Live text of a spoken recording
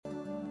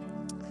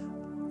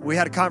we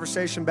had a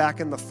conversation back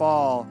in the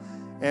fall,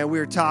 and we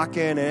were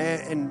talking,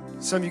 and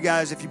some of you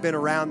guys, if you've been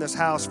around this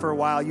house for a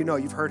while, you know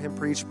you've heard him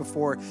preach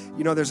before.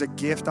 You know there's a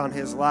gift on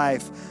his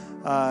life.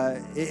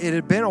 It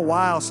had been a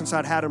while since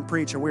I'd had him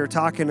preach, and we were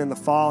talking in the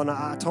fall, and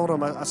I told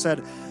him, I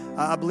said,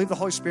 I believe the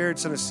Holy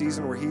Spirit's in a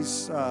season where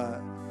he's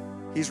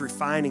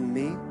refining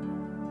me.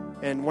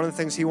 And one of the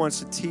things he wants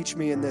to teach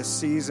me in this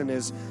season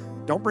is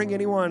don't bring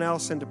anyone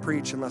else in to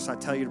preach unless I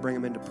tell you to bring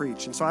them in to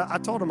preach. And so I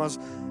told him, I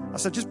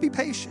said, just be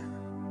patient.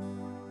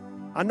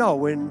 I know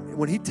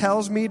when he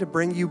tells me to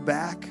bring you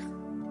back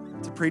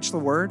to preach the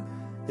word,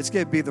 it's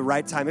going to be the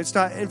right time. It's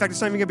not even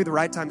going to be the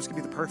right time. It's going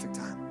to be the perfect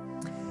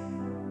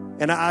time.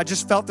 And I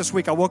just felt this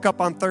week, I woke up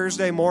on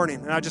Thursday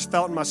morning, and I just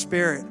felt in my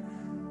spirit,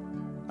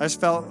 I just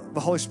felt the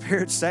Holy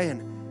Spirit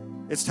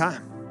saying, it's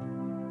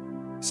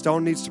time.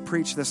 Stone needs to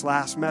preach this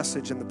last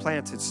message in the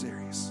Planted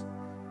series.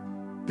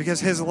 Because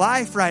his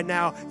life right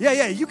now,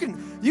 you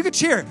can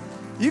cheer.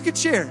 You can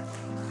cheer.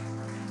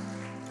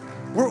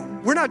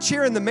 We're not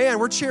cheering the man.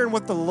 We're cheering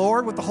what the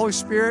Lord, what the Holy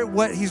Spirit,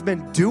 what he's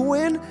been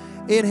doing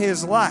in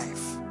his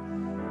life.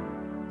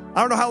 I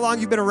don't know how long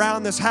you've been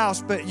around this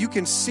house, but you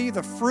can see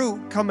the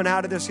fruit coming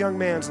out of this young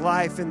man's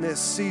life in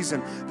this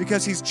season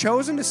because he's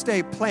chosen to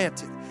stay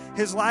planted.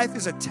 His life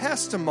is a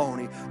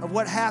testimony of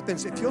what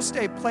happens if you'll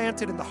stay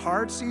planted in the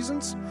hard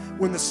seasons,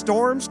 when the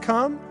storms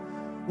come,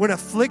 when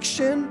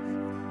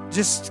affliction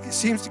just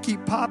seems to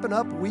keep popping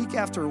up week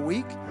after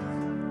week.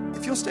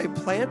 If you'll stay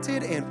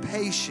planted and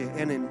patient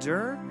and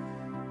endure,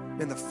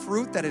 and the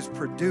fruit that is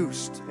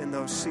produced in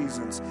those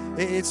seasons,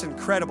 it's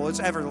incredible. It's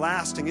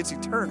everlasting. It's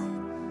eternal.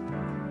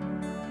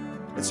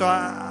 And so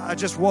I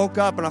just woke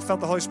up and I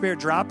felt the Holy Spirit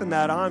dropping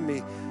that on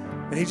me.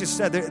 And he just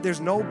said, there's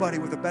nobody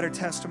with a better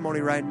testimony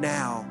right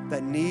now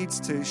that needs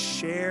to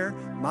share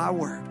my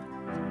word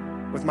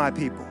with my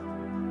people.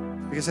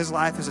 Because his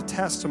life is a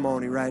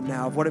testimony right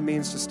now of what it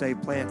means to stay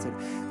planted.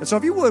 And so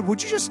if you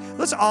would you just,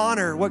 let's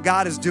honor what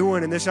God is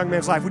doing in this young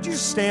man's life. Would you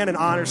just stand and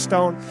honor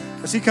Stone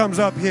as he comes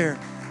up here?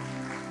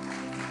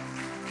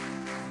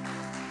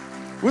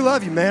 We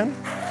love you, man.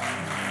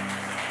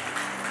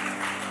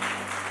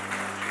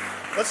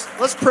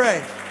 Let's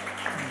pray.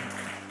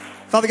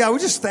 Father God, we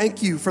just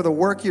thank you for the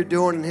work you're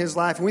doing in his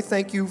life. And we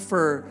thank you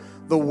for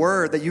the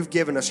word that you've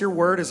given us. Your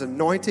word is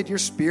anointed. Your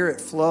spirit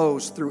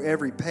flows through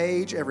every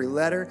page, every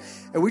letter.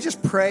 And we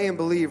just pray and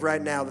believe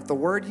right now that the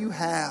word you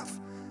have,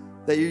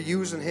 that you're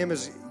using him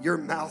as your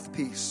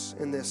mouthpiece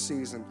in this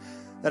season,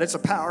 that it's a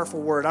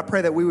powerful word. I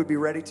pray that we would be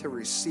ready to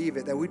receive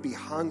it, that we'd be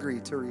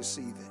hungry to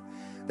receive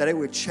it, that it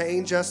would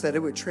change us, that it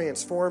would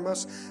transform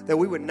us, that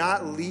we would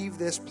not leave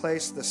this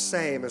place the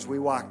same as we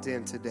walked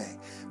in today.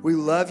 We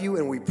love you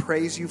and we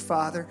praise you,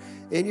 Father.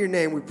 In your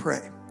name we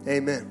pray.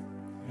 Amen.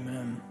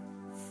 Amen.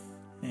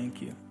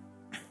 Thank you.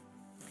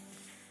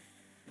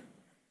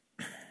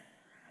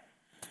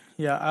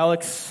 Yeah,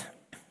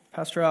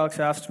 Pastor Alex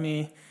asked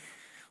me,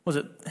 was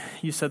it,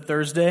 you said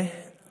Thursday?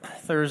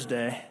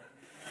 Thursday.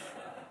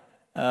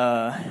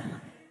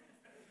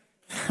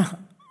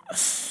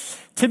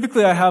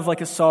 Typically I have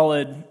like a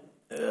solid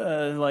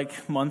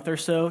month or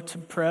so to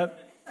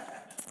prep.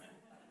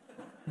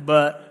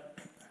 But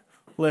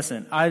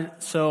listen, I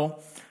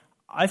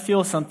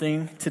feel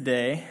something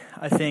today.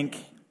 I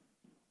think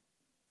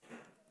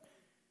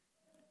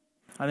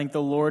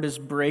the Lord is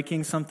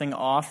breaking something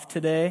off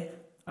today.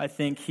 I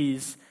think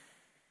he's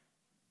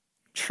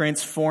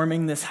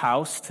transforming this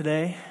house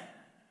today.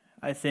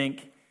 I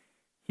think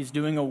he's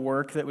doing a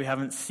work that we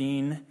haven't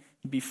seen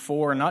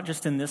before, not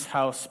just in this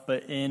house,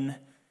 but in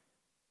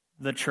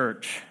the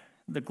church,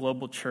 the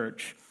global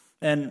church.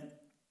 And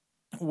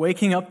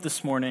waking up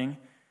this morning,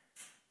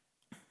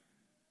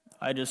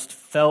 I just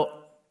felt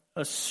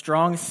a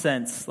strong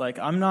sense, like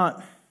I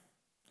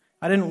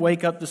didn't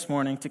wake up this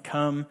morning to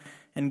come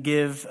and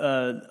give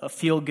a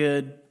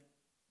feel-good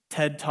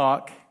TED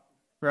Talk,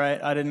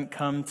 right? I didn't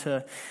come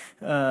to,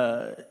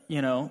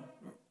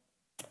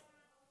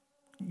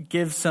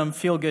 give some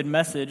feel-good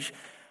message.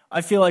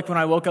 I feel like when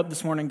I woke up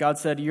this morning, God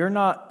said, you're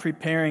not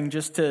preparing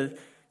just to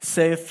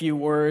say a few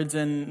words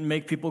and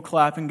make people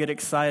clap and get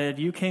excited.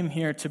 You came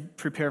here to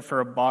prepare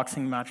for a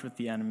boxing match with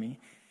the enemy.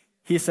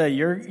 He said,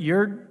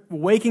 you're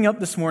waking up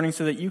this morning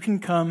so that you can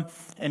come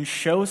and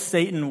show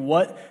Satan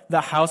what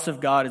the house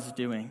of God is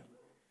doing.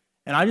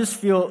 And I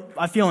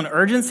feel an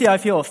urgency. I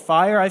feel a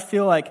fire. I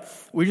feel like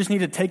we just need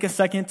to take a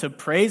second to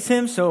praise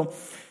him. So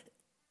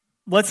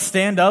let's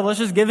stand up. Let's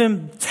just give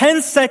him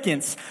 10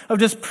 seconds of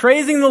just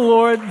praising the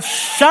Lord.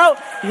 Shout.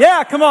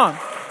 Yeah, come on.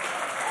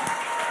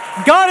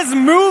 God is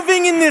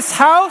moving in this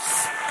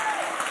house.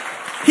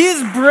 He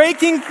is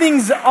breaking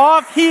things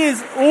off.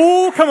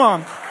 Come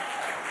on.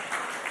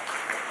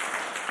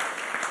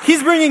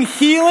 He's bringing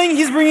healing.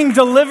 He's bringing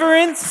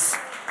deliverance.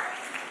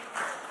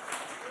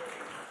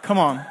 Come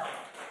on.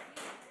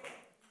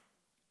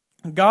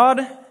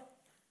 God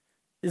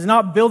is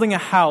not building a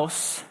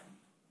house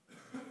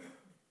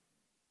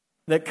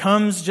that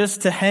comes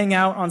just to hang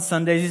out on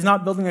Sundays. He's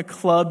not building a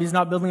club. He's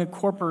not building a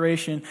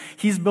corporation.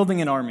 He's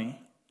building an army.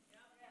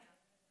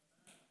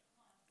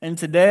 And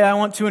today I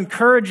want to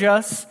encourage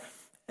us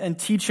and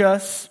teach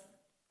us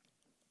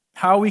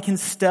how we can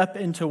step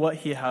into what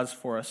he has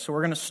for us. So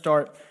we're going to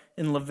start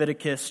in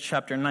Leviticus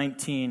chapter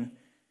 19,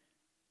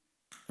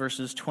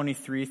 verses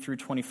 23 through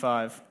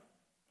 25.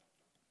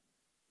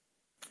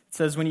 It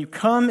says, when you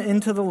come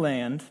into the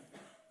land,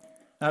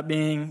 that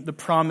being the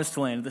promised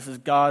land, this is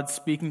God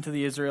speaking to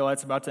the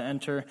Israelites about to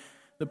enter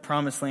the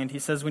promised land. He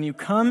says, when you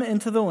come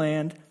into the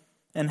land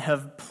and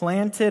have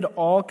planted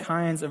all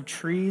kinds of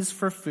trees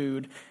for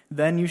food,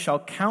 then you shall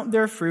count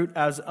their fruit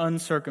as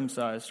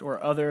uncircumcised,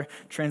 or other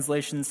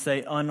translations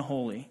say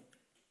unholy.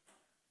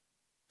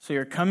 So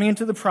you're coming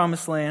into the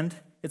promised land.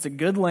 It's a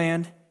good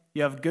land.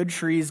 You have good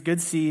trees,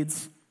 good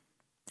seeds,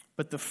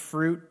 but the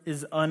fruit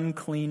is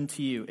unclean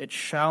to you. It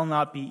shall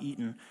not be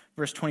eaten.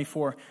 Verse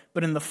 24,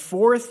 but in the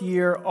 4th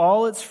year,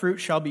 all its fruit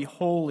shall be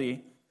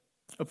holy,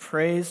 a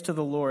praise to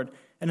the Lord.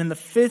 And in the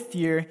 5th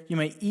year, you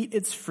may eat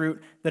its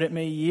fruit, that it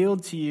may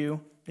yield to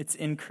you its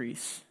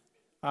increase.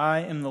 I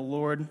am the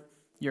Lord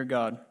your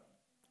God.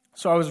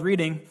 So I was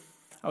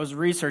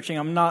researching.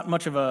 I'm not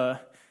much of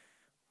a,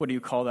 what do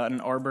you call that,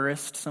 an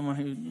arborist? Someone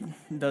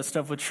who does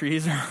stuff with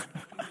trees?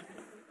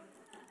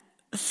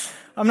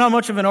 I'm not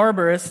much of an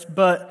arborist,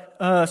 but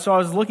so I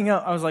was looking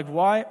up, I was like,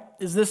 why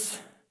is this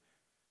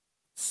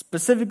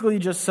specifically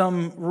just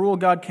some rule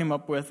God came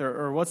up with,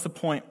 or what's the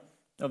point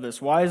of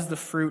this? Why is the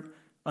fruit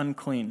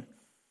unclean?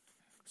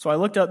 So I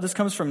looked up, this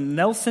comes from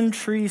Nelson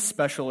Tree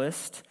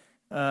Specialist.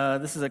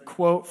 This is a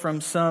quote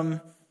from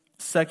some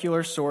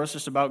secular source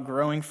just about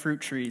growing fruit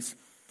trees.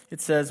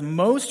 It says,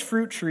 most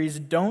fruit trees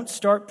don't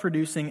start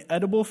producing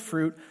edible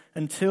fruit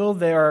until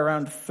they are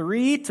around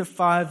 3 to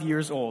 5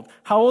 years old.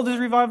 How old is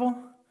Revival?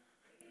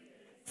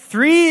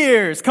 3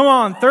 years. Come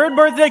on, 3rd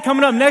birthday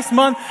coming up next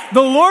month.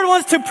 The Lord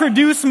wants to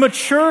produce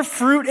mature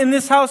fruit in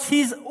this house.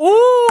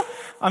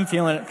 I'm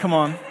feeling it. Come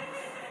on.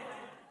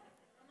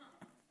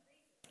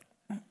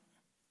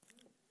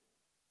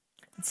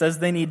 It says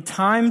they need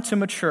time to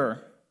mature.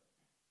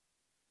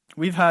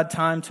 We've had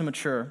time to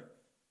mature.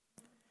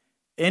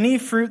 Any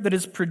fruit that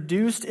is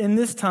produced in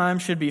this time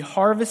should be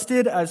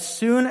harvested as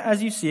soon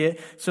as you see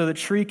it, so the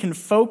tree can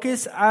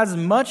focus as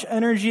much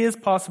energy as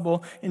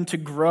possible into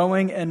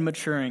growing and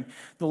maturing.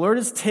 The Lord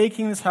is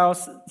taking this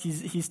house,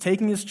 He's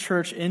taking His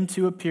church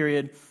into a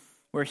period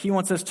where He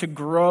wants us to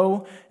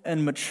grow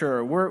and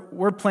mature.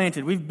 We're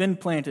planted. We've been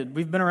planted.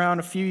 We've been around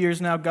a few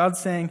years now. God's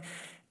saying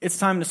it's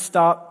time to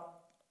stop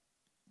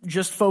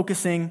just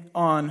focusing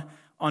on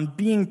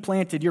being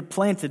planted. You're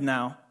planted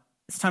now.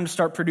 It's time to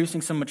start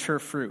producing some mature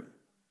fruit.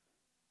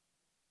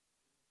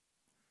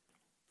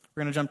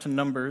 We're going to jump to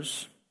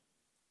Numbers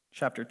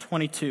chapter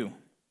 22.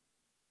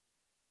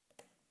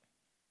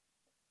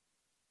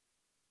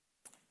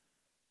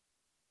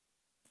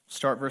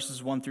 Start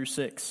verses 1 through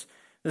 6.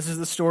 This is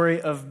the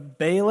story of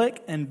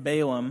Balak and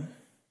Balaam.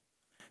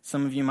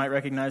 Some of you might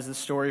recognize this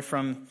story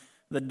from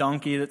the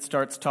donkey that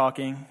starts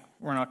talking.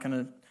 We're not going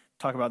to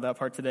talk about that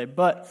part today.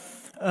 But,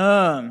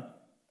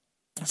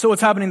 so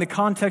what's happening in the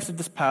context of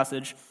this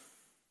passage,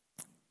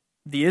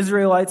 the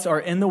Israelites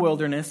are in the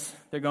wilderness.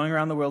 They're going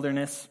around the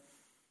wilderness,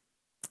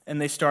 and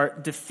they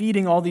start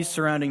defeating all these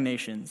surrounding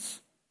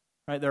nations.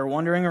 Right? They're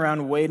wandering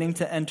around waiting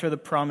to enter the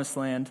promised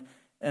land,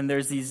 and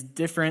there's these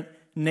different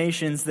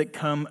nations that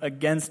come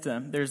against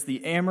them. There's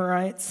the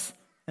Amorites,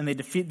 and they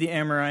defeat the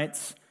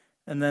Amorites.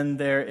 And then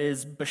there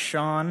is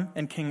Bashan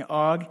and King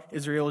Og.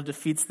 Israel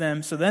defeats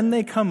them. So then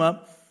they come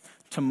up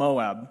to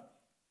Moab.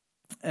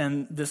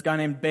 And this guy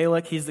named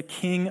Balak, he's the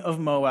king of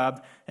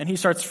Moab, and he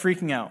starts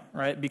freaking out,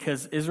 right?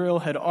 Because Israel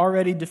had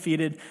already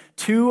defeated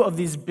 2 of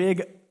these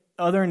big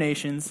other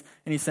nations,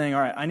 and he's saying,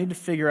 all right, I need to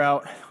figure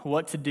out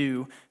what to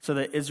do so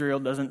that Israel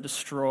doesn't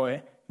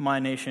destroy my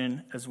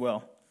nation as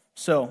well.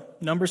 So,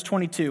 Numbers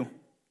 22.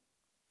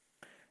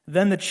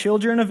 Then the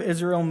children of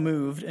Israel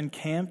moved and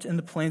camped in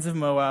the plains of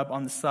Moab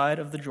on the side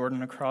of the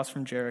Jordan across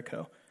from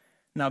Jericho.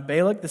 Now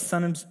Balak, the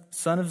son of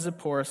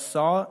Zippor,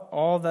 saw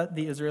all that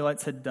the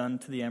Israelites had done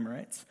to the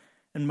Amorites.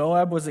 And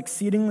Moab was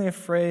exceedingly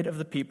afraid of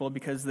the people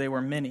because they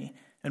were many.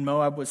 And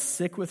Moab was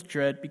sick with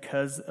dread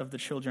because of the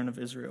children of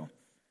Israel.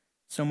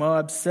 So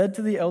Moab said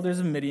to the elders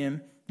of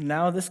Midian,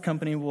 now this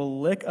company will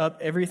lick up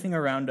everything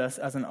around us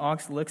as an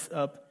ox licks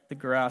up the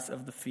grass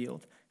of the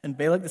field. And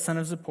Balak, the son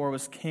of Zippor,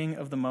 was king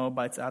of the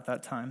Moabites at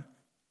that time.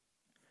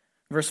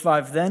 Verse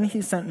 5, then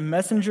he sent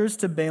messengers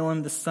to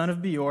Balaam, the son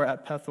of Beor,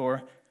 at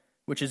Pethor,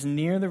 which is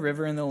near the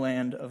river in the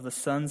land of the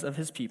sons of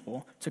his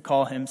people, to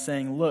call him,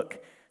 saying,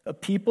 look, a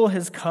people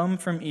has come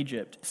from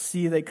Egypt.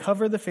 See, they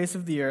cover the face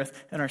of the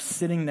earth and are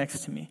sitting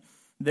next to me.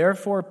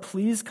 Therefore,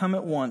 please come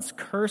at once,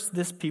 curse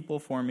this people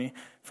for me,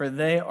 for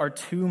they are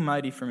too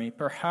mighty for me.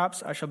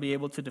 Perhaps I shall be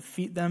able to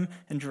defeat them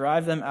and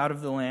drive them out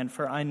of the land,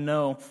 for I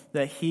know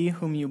that he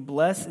whom you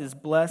bless is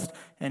blessed,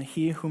 and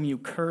he whom you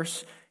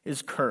curse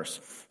is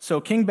cursed.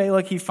 So King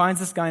Balak, he finds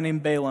this guy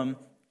named Balaam,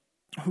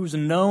 who's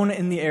known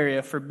in the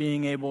area for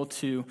being able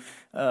to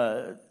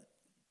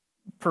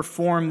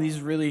perform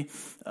these really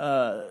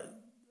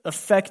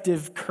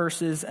effective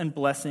curses and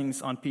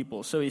blessings on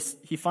people. So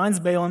he finds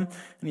Balaam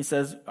and he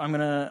says, I'm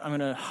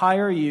gonna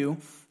hire you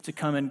to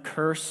come and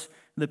curse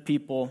the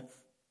people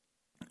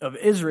of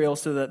Israel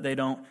so that they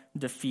don't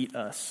defeat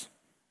us.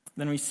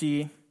 Then we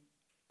see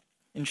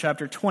in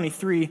chapter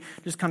 23,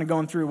 just kind of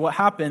going through what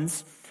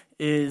happens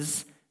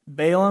is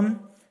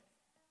Balaam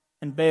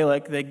and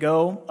Balak, they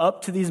go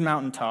up to these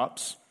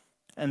mountaintops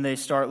and they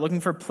start looking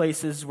for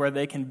places where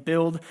they can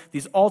build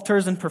these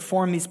altars and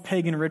perform these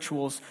pagan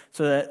rituals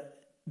so that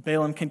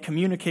Balaam can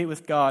communicate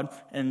with God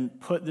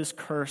and put this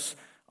curse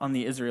on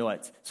the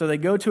Israelites. So they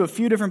go to a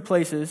few different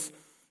places,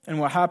 and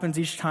what happens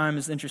each time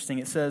is interesting.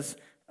 It says,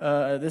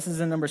 this is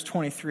in Numbers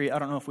 23. I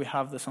don't know if we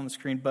have this on the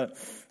screen, but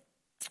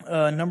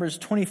Numbers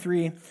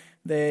 23,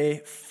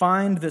 they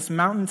find this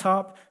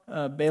mountaintop.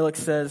 Balak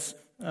says,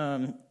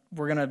 we're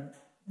going to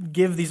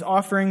give these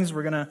offerings.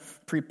 We're going to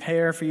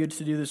prepare for you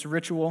to do this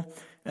ritual.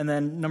 And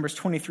then Numbers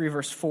 23,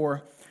 verse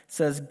 4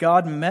 says,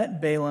 God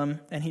met Balaam,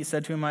 and he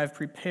said to him, I have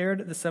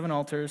prepared the 7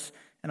 altars,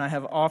 and I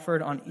have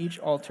offered on each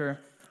altar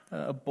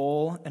a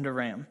bull and a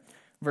ram.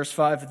 Verse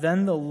 5,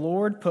 then the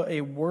Lord put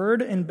a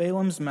word in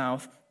Balaam's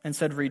mouth and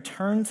said,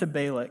 return to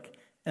Balak,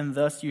 and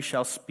thus you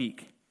shall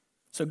speak.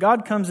 So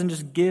God comes and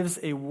just gives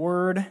a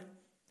word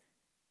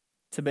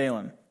to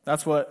Balaam.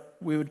 That's what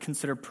we would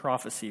consider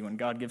prophecy, when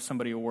God gives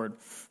somebody a word.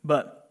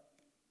 But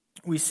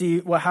we see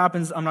what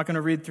happens. I'm not going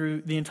to read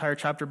through the entire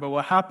chapter, but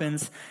what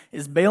happens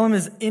is Balaam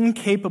is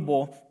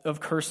incapable of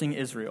cursing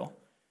Israel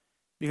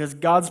because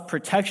God's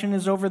protection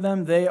is over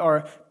them. They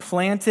are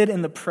planted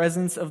in the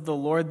presence of the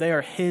Lord. They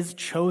are his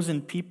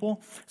chosen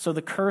people, so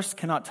the curse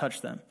cannot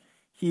touch them.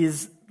 He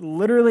is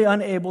literally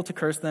unable to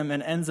curse them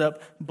and ends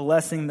up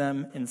blessing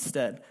them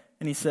instead.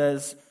 And he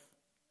says,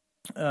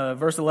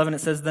 verse 11, it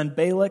says, then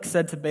Balak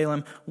said to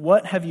Balaam,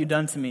 what have you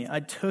done to me? I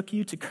took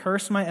you to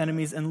curse my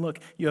enemies, and look,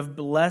 you have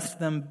blessed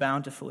them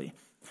bountifully.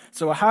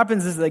 So what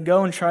happens is they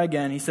go and try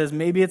again. He says,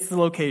 maybe it's the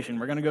location.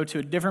 We're going to go to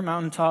a different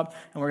mountaintop,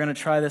 and we're going to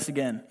try this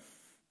again.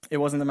 It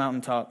wasn't the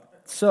mountaintop.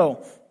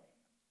 So,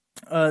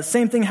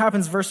 same thing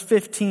happens, verse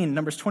 15,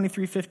 Numbers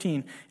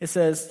 23:15. It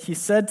says, he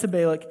said to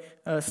Balak,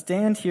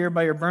 stand here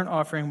by your burnt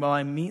offering while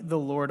I meet the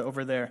Lord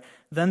over there.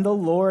 Then the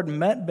Lord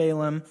met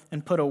Balaam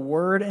and put a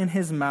word in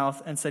his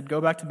mouth and said,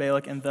 go back to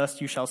Balak, and thus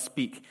you shall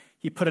speak.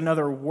 He put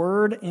another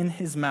word in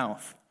his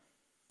mouth.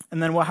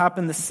 And then what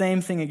happened? The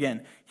same thing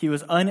again. He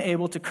was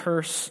unable to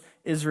curse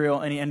Israel,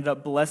 and he ended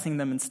up blessing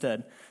them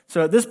instead.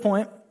 So at this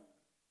point,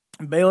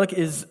 Balak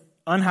is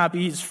unhappy.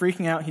 He's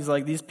freaking out. He's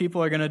like, these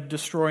people are going to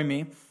destroy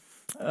me.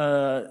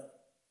 Then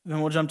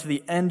we'll jump to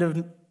the end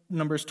of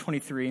Numbers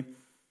 23,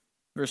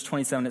 verse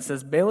 27. It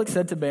says, Balak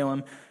said to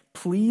Balaam,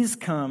 please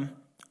come,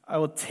 I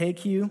will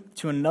take you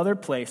to another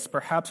place.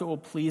 Perhaps it will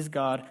please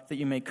God that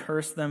you may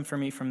curse them for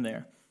me from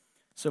there.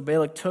 So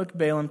Balak took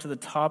Balaam to the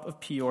top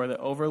of Peor that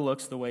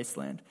overlooks the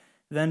wasteland.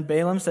 Then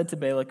Balaam said to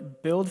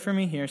Balak, build for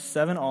me here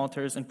 7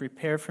 altars and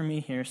prepare for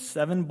me here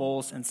 7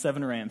 bulls and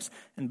 7 rams.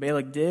 And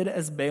Balak did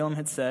as Balaam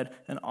had said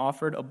and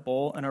offered a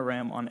bull and a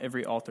ram on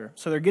every altar.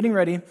 So they're getting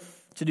ready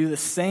to do the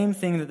same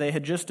thing that they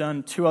had just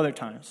done 2 other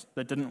times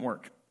that didn't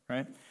work,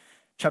 right?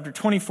 Chapter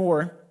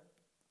 24,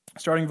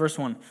 starting verse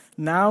 1.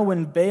 Now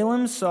when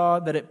Balaam saw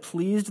that it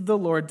pleased the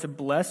Lord to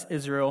bless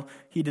Israel,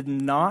 he did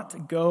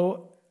not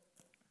go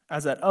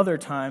as at other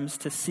times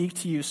to seek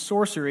to use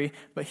sorcery,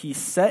 but he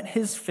set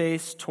his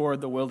face toward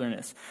the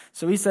wilderness.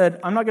 So he said,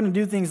 I'm not going to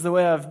do things the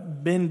way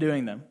I've been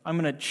doing them. I'm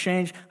going to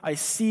change. I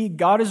see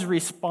God is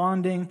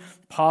responding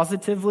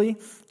positively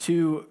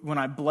to when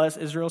I bless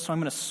Israel, so I'm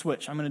going to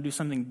switch. I'm going to do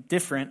something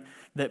different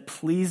that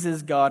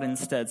pleases God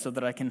instead so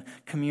that I can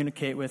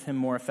communicate with him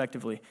more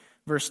effectively.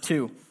 Verse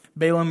 2,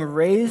 Balaam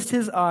raised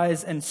his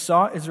eyes and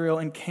saw Israel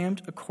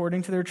encamped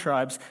according to their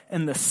tribes,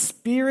 and the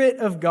Spirit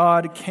of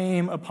God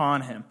came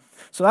upon him.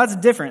 So that's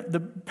different. The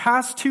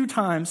past 2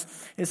 times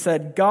it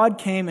said God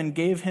came and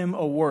gave him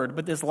a word.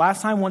 But this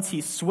last time, once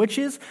he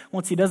switches,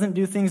 once he doesn't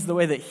do things the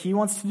way that he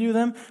wants to do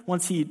them,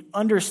 once he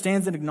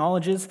understands and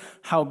acknowledges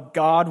how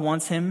God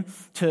wants him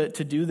to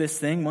do this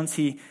thing, once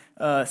he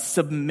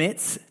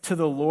submits to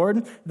the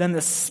Lord, then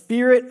the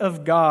Spirit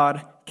of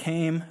God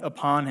came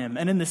upon him.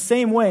 And in the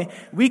same way,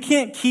 we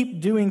can't keep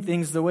doing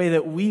things the way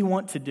that we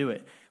want to do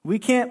it. We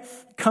can't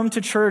come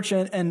to church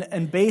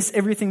and base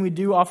everything we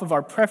do off of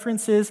our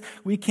preferences.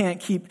 We can't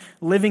keep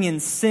living in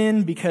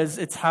sin because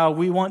it's how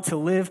we want to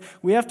live.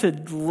 We have to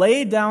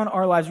lay down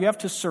our lives. We have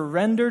to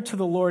surrender to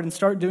the Lord and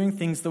start doing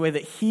things the way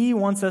that he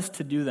wants us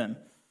to do them.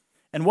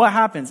 And what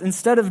happens?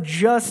 Instead of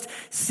just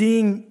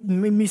seeing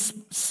maybe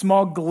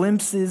small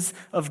glimpses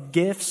of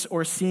gifts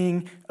or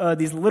seeing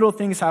these little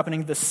things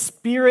happening, the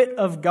Spirit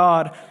of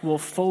God will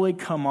fully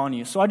come on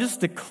you. So I just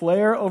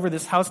declare over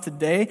this house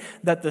today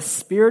that the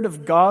Spirit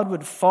of God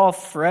would fall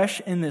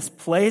fresh in this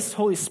place.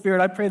 Holy Spirit,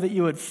 I pray that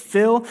you would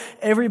fill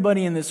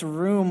everybody in this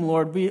room,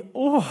 Lord.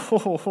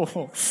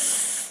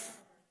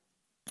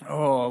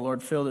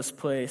 Lord, fill this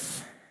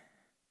place.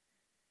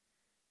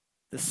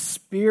 The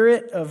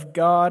Spirit of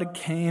God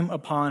came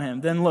upon him.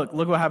 Then look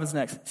what happens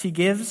next. He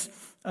gives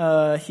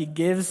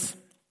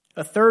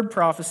a third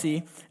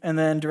prophecy, and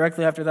then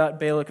directly after that,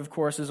 Balak, of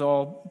course, is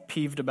all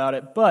peeved about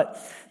it. But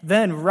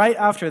then right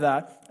after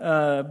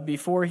that,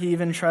 before he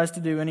even tries to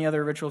do any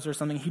other rituals or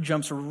something, he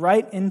jumps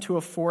right into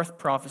a fourth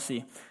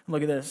prophecy.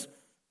 Look at this.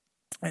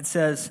 It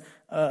says,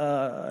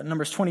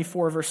 Numbers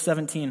 24, verse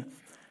 17,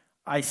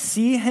 I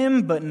see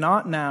him, but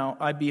not now.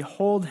 I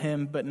behold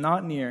him, but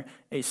not near.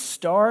 A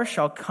star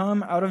shall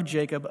come out of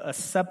Jacob, a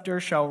scepter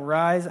shall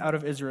rise out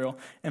of Israel,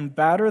 and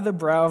batter the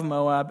brow of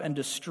Moab, and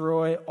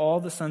destroy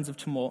all the sons of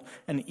tumult.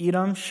 And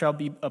Edom shall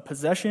be a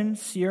possession.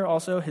 Seir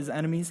also, his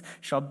enemies,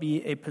 shall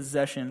be a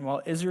possession,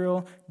 while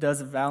Israel does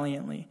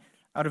valiantly.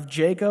 Out of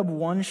Jacob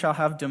one shall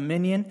have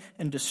dominion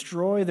and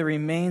destroy the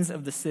remains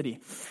of the city.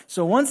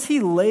 So once he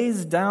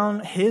lays down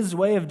his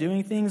way of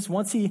doing things,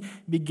 once he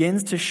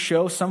begins to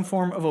show some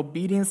form of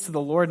obedience to the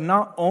Lord,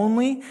 not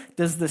only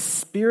does the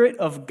Spirit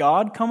of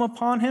God come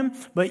upon him,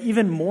 but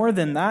even more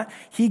than that,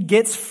 he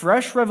gets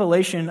fresh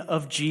revelation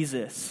of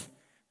Jesus.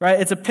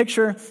 Right? It's a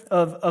picture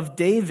of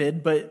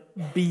David,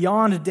 but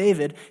beyond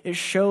David, it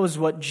shows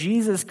what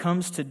Jesus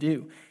comes to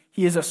do.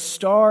 He is a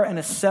star and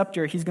a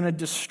scepter. He's going to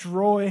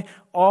destroy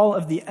all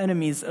of the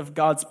enemies of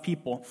God's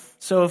people.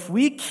 So if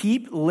we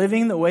keep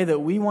living the way that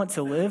we want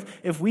to live,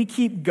 if we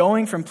keep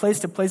going from place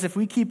to place, if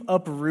we keep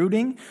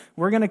uprooting,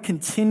 we're going to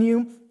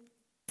continue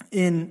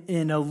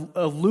in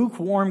a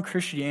lukewarm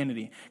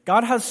Christianity.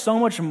 God has so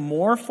much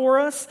more for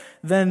us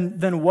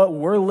than what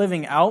we're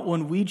living out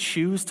when we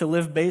choose to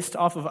live based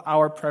off of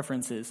our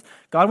preferences.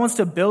 God wants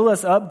to build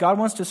us up. God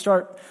wants to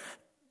start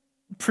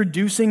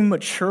producing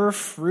mature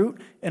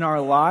fruit in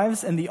our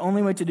lives, and the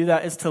only way to do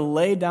that is to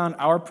lay down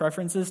our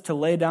preferences, to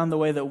lay down the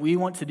way that we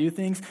want to do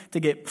things, to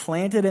get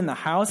planted in the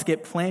house,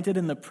 get planted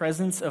in the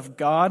presence of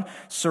God,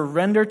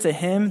 surrender to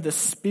Him. The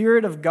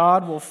Spirit of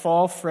God will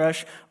fall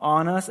fresh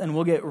on us, and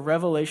we'll get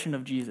revelation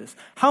of Jesus.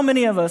 How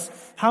many of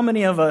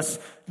us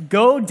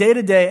go day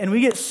to day and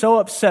we get so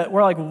upset?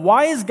 We're like,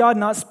 why is God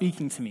not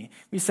speaking to me?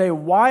 We say,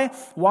 why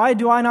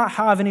do I not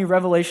have any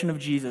revelation of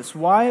Jesus?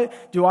 Why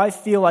do I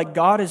feel like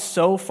God is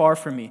so far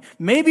from me?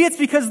 Maybe it's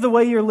because of the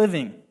way you're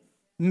living.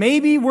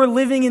 Maybe we're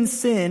living in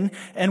sin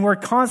and we're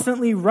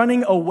constantly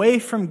running away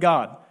from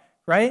God,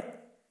 right?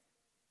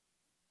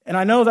 And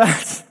I know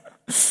that's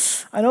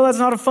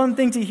not a fun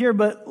thing to hear,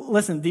 but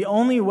listen, the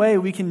only way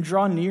we can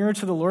draw nearer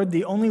to the Lord,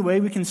 the only way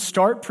we can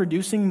start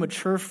producing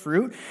mature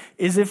fruit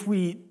is if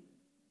we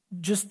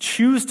just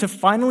choose to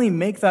finally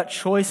make that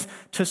choice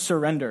to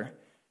surrender.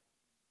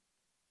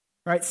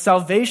 Right?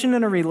 Salvation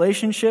in a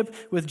relationship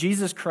with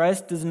Jesus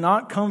Christ does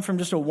not come from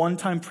just a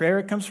one-time prayer.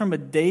 It comes from a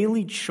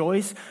daily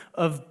choice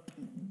of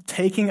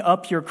taking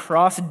up your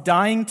cross,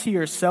 dying to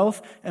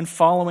yourself, and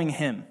following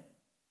Him.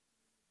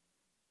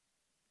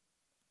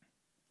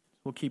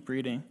 We'll keep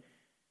reading.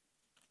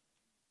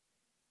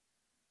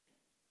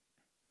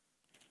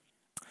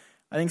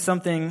 I think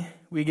something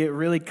we get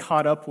really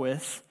caught up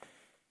with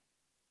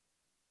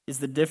is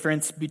the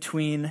difference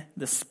between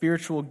the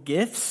spiritual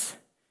gifts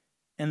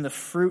and the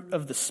fruit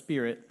of the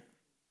Spirit.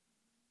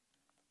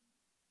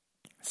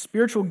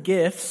 Spiritual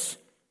gifts,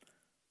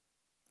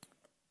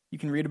 you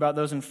can read about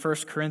those in 1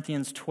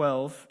 Corinthians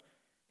 12.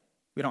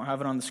 We don't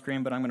have it on the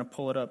screen, but I'm going to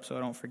pull it up so I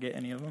don't forget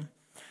any of them.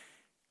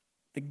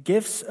 The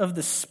gifts of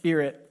the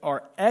Spirit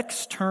are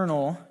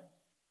external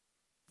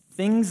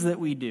things that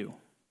we do.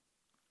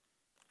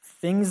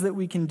 Things that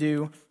we can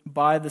do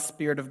by the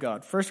Spirit of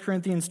God. 1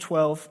 Corinthians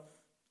 12,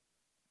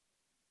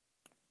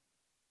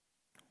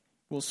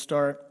 we'll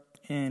start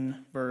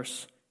in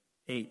verse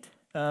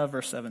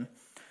 7.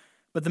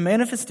 But the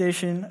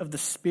manifestation of the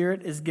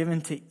Spirit is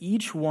given to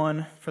each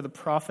one for the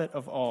profit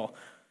of all.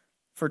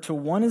 For to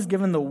one is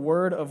given the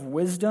word of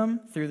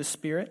wisdom through the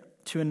Spirit,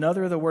 to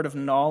another the word of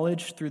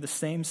knowledge through the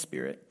same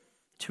Spirit,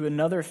 to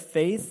another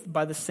faith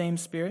by the same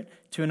Spirit,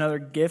 to another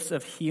gifts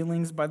of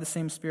healings by the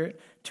same Spirit,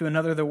 to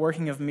another the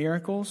working of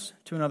miracles,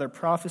 to another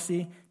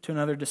prophecy, to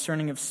another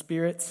discerning of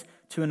spirits,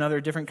 to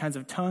another different kinds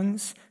of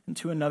tongues, and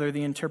to another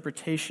the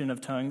interpretation of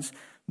tongues.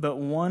 But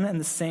one and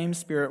the same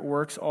Spirit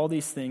works all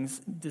these things,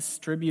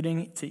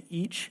 distributing to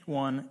each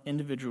one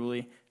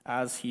individually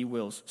as He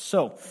wills.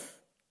 So,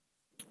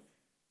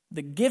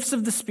 the gifts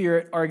of the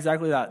Spirit are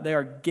exactly that. They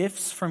are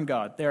gifts from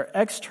God. They are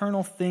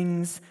external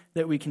things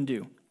that we can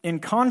do. In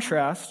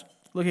contrast,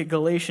 look at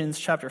Galatians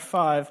chapter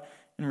 5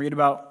 and read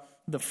about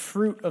the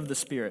fruit of the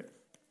Spirit.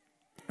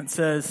 It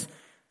says,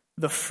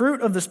 the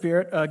fruit of the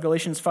Spirit,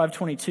 Galatians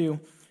 5:22,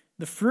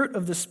 the fruit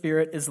of the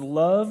Spirit is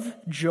love,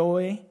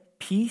 joy,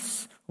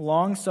 peace,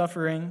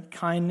 long-suffering,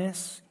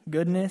 kindness,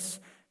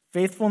 goodness,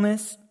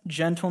 faithfulness,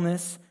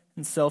 gentleness,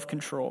 and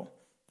self-control.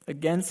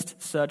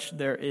 Against such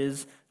there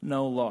is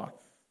no law.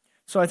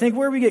 So I think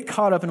where we get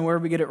caught up and where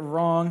we get it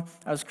wrong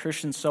as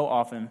Christians so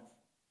often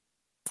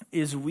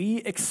is we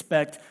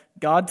expect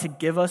God to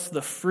give us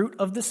the fruit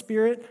of the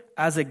Spirit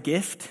as a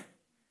gift,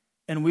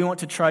 and we want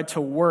to try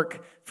to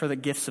work for the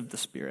gifts of the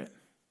Spirit.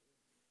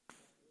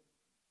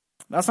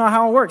 That's not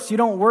how it works. You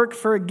don't work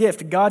for a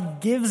gift.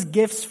 God gives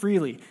gifts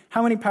freely.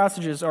 How many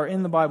passages are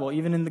in the Bible,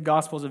 even in the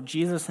Gospels, of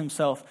Jesus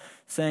Himself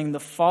saying the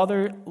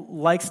Father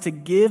likes to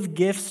give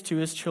gifts to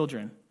His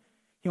children?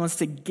 He wants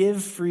to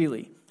give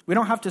freely. We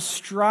don't have to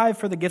strive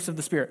for the gifts of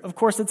the Spirit. Of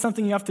course, it's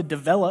something you have to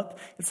develop.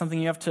 It's something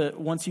you have to,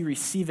 once you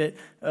receive it,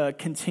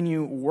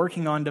 continue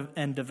working on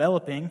and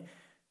developing.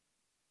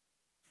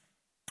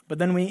 But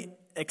then we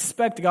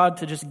expect God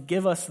to just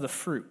give us the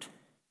fruit.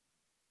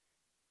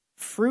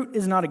 Fruit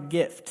is not a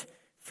gift.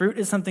 Fruit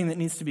is something that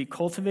needs to be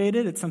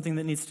cultivated. It's something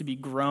that needs to be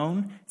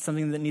grown. It's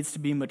something that needs to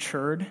be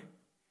matured.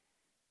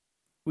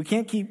 We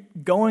can't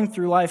keep going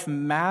through life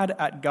mad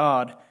at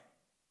God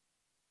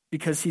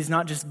because he's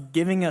not just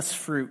giving us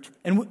fruit.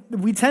 And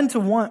we tend to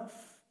want,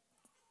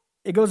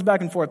 it goes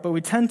back and forth, but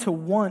we tend to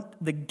want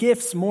the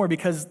gifts more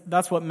because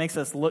that's what makes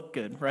us look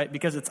good, right?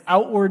 Because it's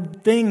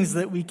outward things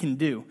that we can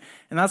do.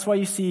 And that's why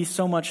you see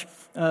so much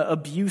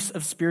abuse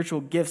of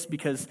spiritual gifts,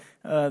 because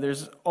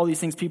there's all these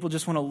things people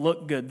just want to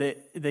look good.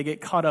 They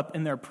get caught up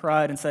in their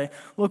pride and say,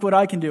 look what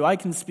I can do. I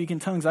can speak in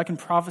tongues. I can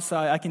prophesy.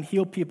 I can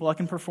heal people. I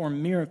can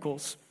perform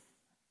miracles.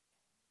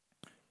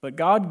 But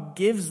God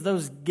gives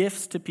those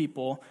gifts to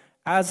people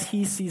as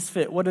he sees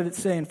fit. What did it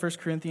say in 1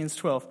 Corinthians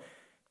 12?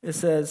 It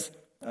says,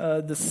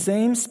 the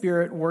same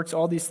Spirit works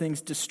all these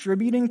things,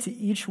 distributing to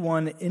each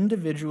one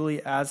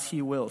individually as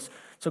he wills.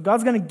 So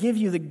God's going to give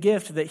you the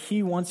gift that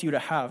he wants you to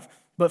have.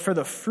 But for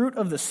the fruit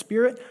of the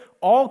Spirit,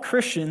 all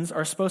Christians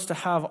are supposed to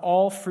have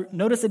all fruit.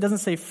 Notice it doesn't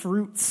say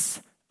fruits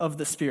of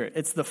the Spirit.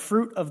 It's the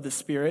fruit of the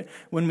Spirit.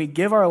 When we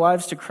give our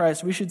lives to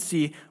Christ, we should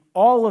see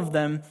all of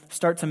them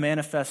start to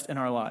manifest in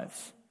our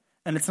lives.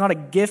 And it's not a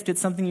gift,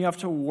 it's something you have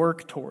to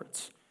work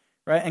towards.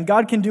 Right? And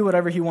God can do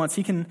whatever he wants.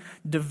 He can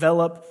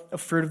develop a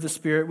fruit of the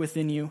Spirit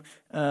within you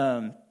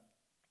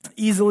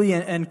easily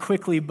and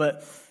quickly,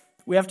 but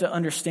we have to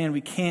understand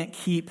we can't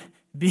keep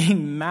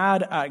being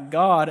mad at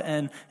God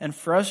and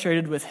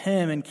frustrated with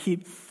him and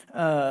keep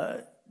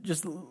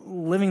just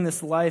living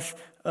this life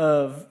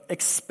of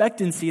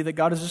expectancy that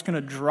God is just going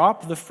to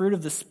drop the fruit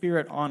of the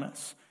Spirit on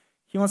us.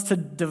 He wants to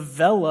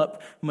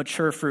develop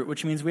mature fruit,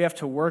 which means we have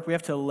to work, we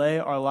have to lay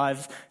our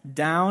lives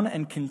down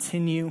and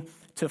continue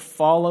to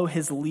follow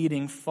his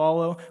leading,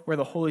 follow where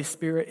the Holy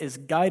Spirit is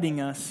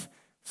guiding us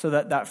so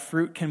that that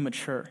fruit can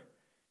mature.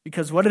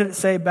 Because what did it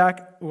say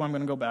back? Oh, I'm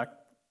going to go back.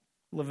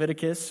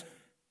 Leviticus,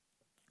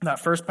 that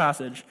first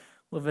passage,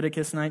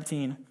 Leviticus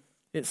 19,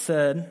 it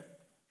said,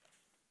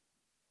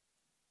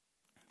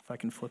 if I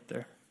can flip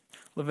there,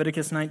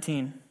 Leviticus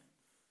 19,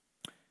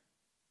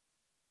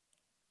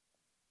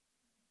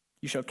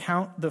 you shall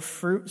count the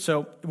fruit.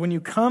 So when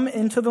you come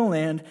into the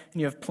land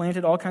and you have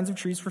planted all kinds of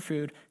trees for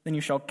food, then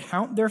you shall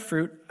count their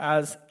fruit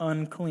as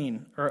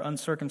unclean or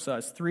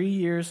uncircumcised. 3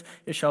 years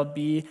it shall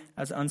be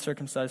as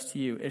uncircumcised to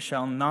you. It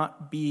shall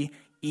not be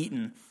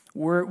eaten.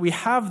 We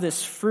have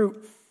this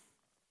fruit,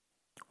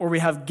 or we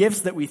have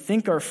gifts that we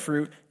think are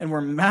fruit, and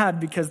we're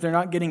mad because they're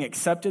not getting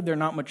accepted, they're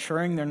not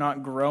maturing, they're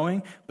not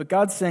growing. But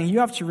God's saying you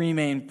have to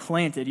remain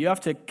planted. You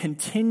have to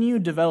continue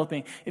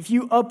developing. If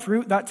you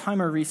uproot, that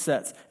timer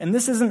resets. And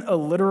this isn't a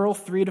literal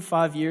 3 to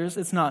 5 years.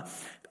 It's not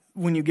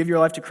when you give your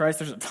life to Christ,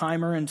 there's a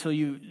timer until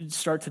you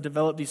start to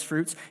develop these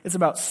fruits. It's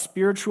about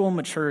spiritual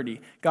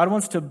maturity. God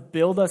wants to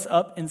build us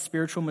up in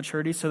spiritual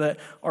maturity so that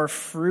our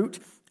fruit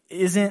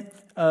isn't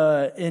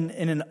in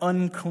an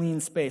unclean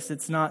space.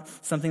 It's not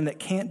something that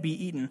can't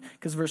be eaten.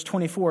 Because verse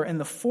 24, in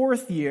the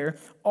 4th year,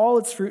 all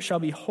its fruit shall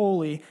be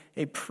holy,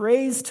 a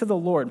praise to the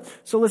Lord.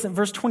 So listen,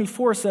 verse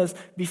 24 says,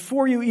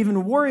 before you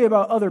even worry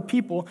about other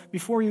people,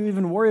 before you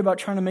even worry about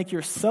trying to make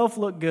yourself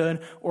look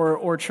good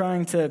or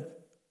trying to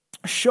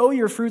show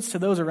your fruits to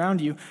those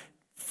around you,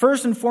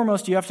 first and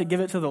foremost, you have to give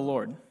it to the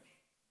Lord.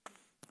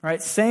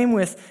 Right? Same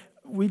with,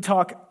 we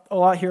talk a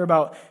lot here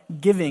about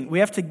giving. We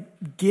have to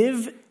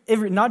give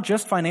not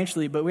just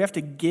financially, but we have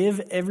to give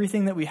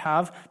everything that we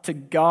have to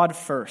God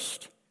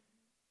first.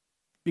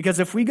 Because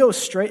if we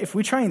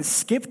try and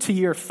skip to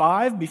year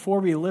 5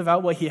 before we live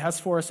out what he has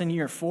for us in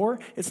year 4,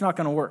 it's not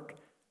going to work.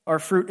 Our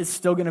fruit is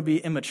still going to be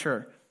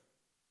immature.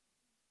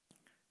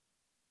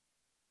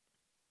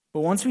 But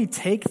once we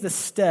take the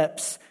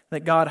steps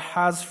that God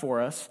has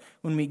for us,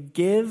 when we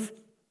give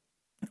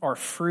our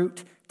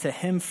fruit to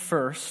him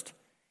first,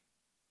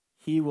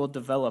 he will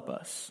develop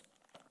us.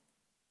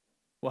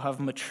 We'll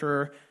have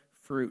mature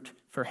fruit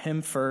for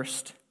him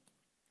first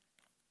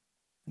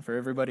and for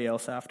everybody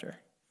else after.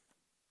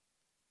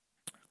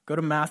 Go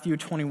to Matthew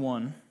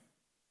 21.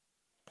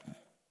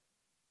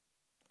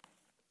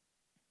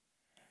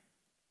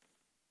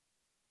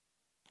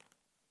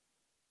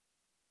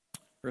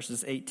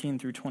 Verses 18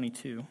 through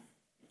 22.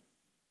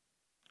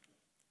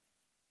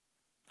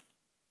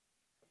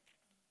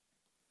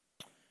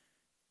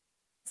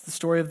 It's the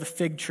story of the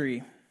fig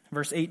tree.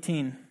 Verse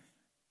 18.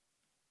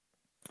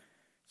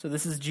 So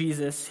this is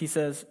Jesus. He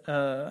says,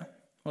 it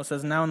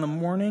says, now in the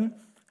morning,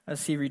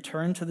 as he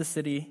returned to the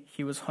city,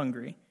 he was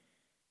hungry.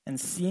 And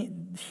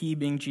he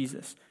being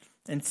Jesus.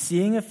 And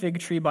seeing a fig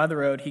tree by the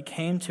road, he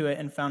came to it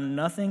and found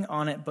nothing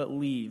on it but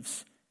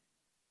leaves.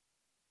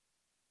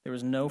 There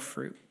was no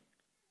fruit.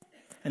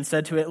 And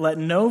said to it, let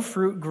no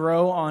fruit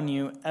grow on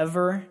you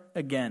ever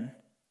again.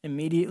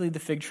 Immediately the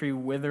fig tree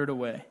withered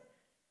away.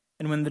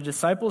 And when the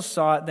disciples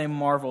saw it, they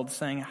marveled,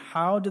 saying,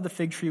 "How did the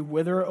fig tree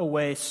wither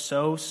away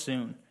so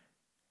soon?"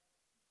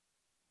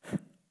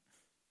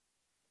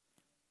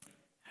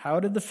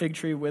 How did the fig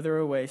tree wither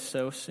away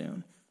so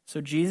soon?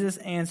 So Jesus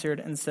answered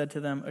and said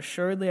to them,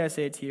 "Assuredly I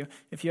say to you,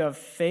 if you have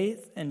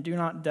faith and do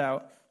not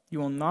doubt,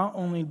 you will not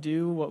only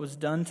do what was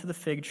done to the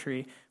fig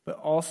tree, but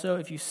also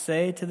if you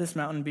say to this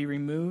mountain, 'Be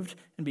removed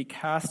and be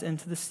cast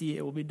into the sea,'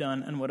 it will be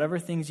done. And whatever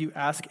things you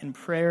ask in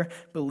prayer,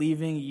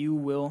 believing, you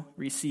will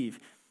receive."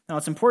 Now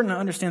it's important to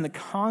understand the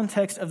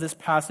context of this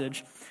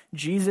passage.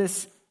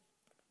 Jesus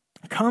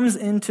comes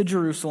into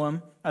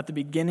Jerusalem at the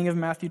beginning of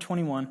Matthew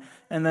 21,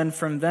 and then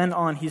from then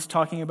on, he's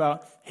talking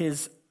about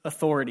his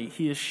authority.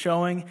 He is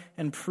showing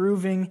and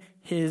proving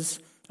his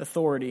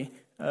authority.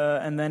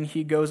 And then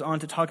he goes on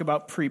to talk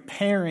about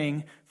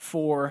preparing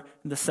for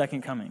the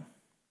second coming.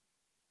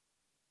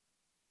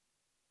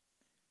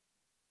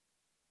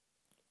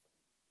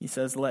 He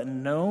says, "Let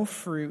no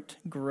fruit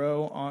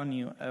grow on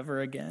you ever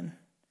again."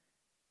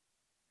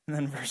 And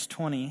then verse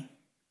 20,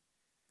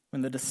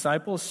 when the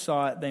disciples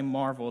saw it, they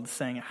marveled,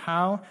 saying,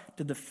 "How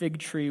did the fig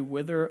tree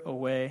wither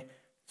away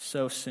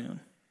so soon?"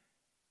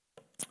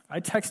 I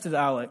texted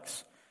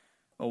Alex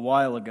a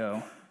while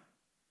ago,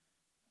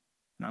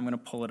 and I'm going to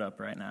pull it up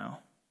right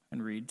now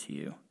and read to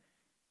you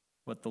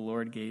what the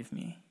Lord gave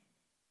me.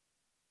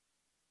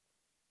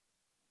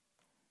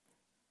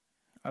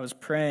 I was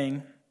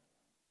praying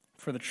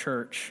for the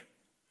church,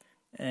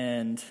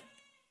 and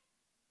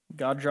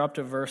God dropped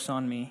a verse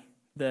on me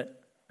that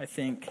I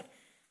think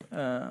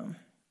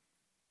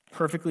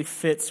perfectly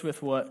fits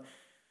with what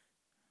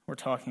we're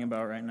talking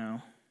about right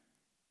now.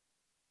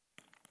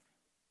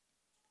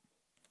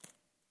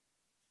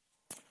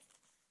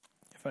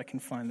 If I can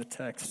find the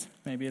text.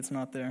 Maybe it's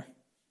not there.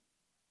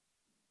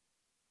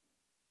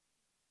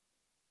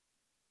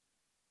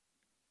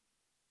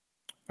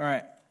 All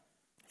right.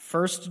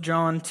 1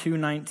 John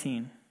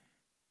 2:19.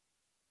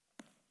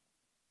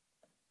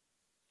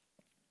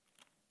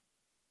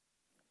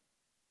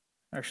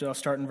 Actually, I'll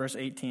start in verse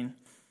 18.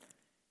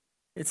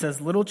 It says,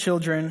 "Little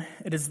children,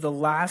 it is the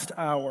last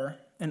hour,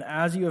 and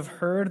as you have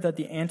heard that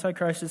the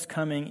Antichrist is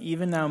coming,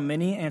 even now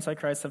many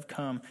Antichrists have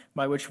come,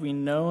 by which we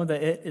know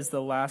that it is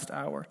the last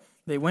hour.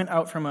 They went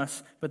out from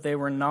us, but they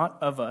were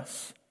not of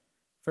us.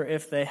 For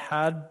if they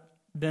had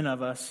been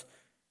of us,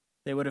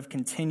 they would have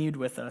continued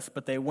with us.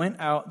 But they went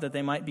out that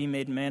they might be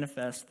made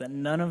manifest, that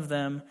none of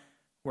them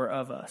were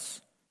of us.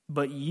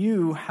 But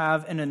you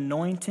have an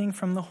anointing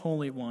from the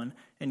Holy One,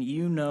 and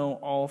you know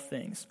all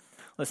things."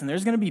 Listen,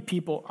 there's going to be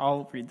people,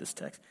 I'll read this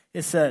text.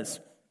 It says,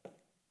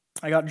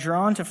 I got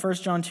drawn to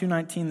 1 John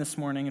 2:19 this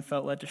morning and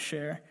felt led to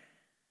share.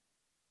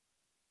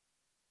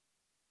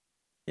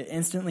 It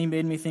instantly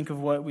made me think of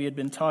what we had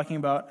been talking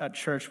about at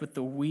church with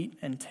the wheat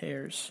and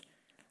tares.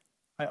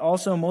 I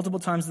also, multiple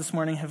times this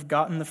morning, have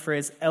gotten the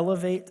phrase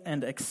elevate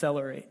and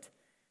accelerate.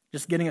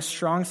 Just getting a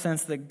strong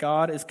sense that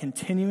God is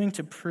continuing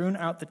to prune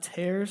out the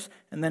tares,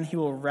 and then he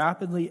will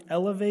rapidly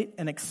elevate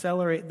and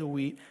accelerate the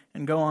wheat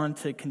and go on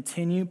to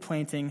continue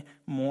planting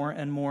more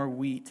and more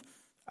wheat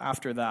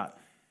after that.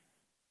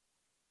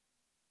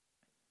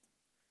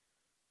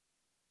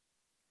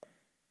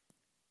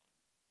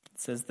 It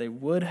says they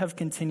would have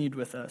continued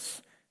with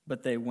us,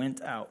 but they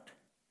went out.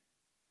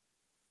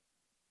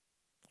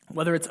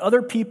 Whether it's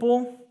other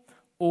people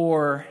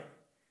or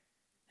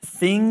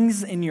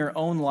things in your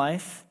own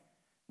life,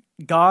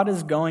 God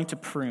is going to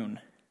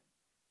prune.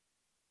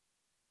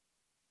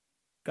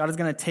 God is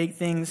going to take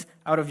things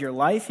out of your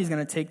life. He's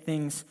going to take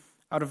things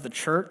out of the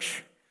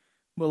church.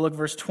 Well, look,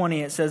 verse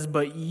 20, it says,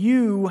 "But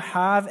you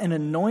have an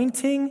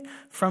anointing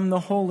from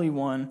the Holy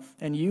One,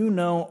 and you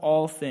know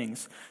all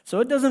things." So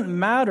it doesn't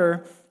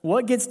matter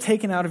what gets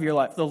taken out of your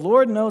life. The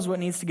Lord knows what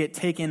needs to get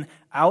taken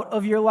out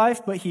of your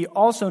life, but he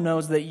also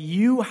knows that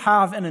you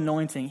have an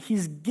anointing.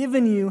 He's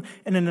given you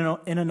an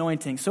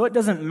anointing. So it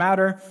doesn't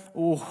matter.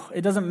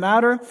 It doesn't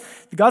matter.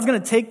 God's going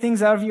to take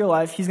things out of your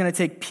life. He's going to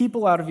take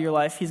people out of your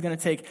life. He's going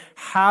to take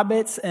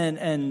habits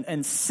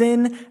and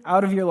sin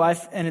out of your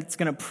life, and it's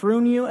going to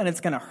prune you, and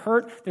it's going to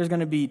hurt. There's going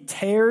to be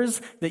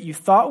tares that you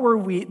thought were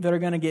wheat that are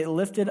going to get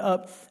lifted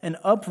up and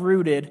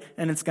uprooted,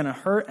 and it's going to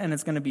hurt, and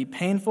it's going to be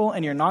painful,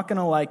 and you're not going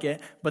to like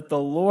it. But the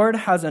Lord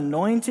has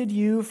anointed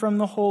you from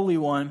the Holy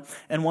One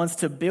and wants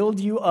to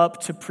build you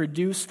up to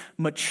produce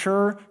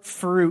mature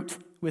fruit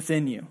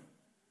within you.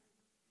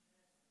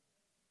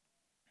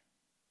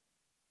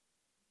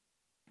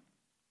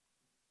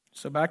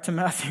 So back to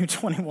Matthew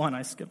 21.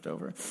 I skipped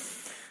over.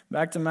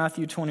 Back to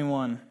Matthew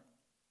 21.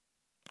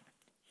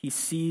 He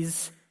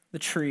sees the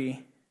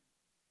tree,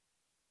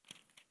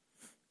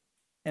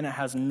 and it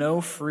has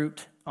no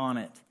fruit on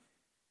it.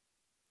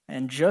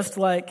 And just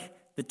like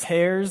the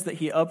tares that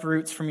he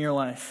uproots from your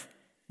life,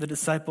 the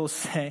disciples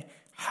say,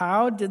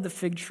 "How did the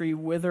fig tree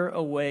wither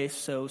away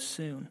so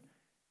soon?"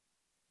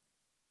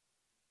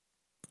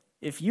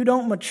 If you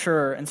don't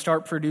mature and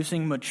start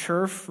producing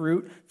mature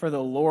fruit for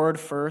the Lord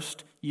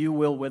first, you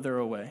will wither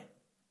away.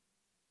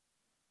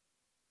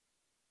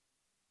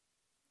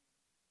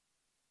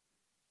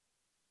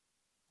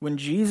 When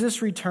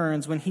Jesus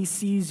returns, when he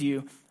sees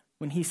you,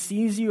 When he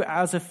sees you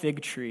as a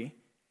fig tree,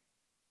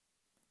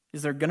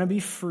 is there going to be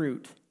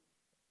fruit,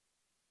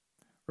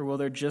 or will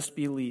there just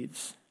be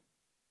leaves?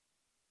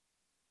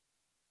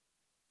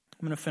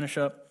 I'm going to finish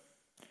up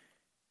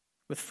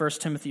with 1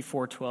 Timothy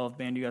 4:12.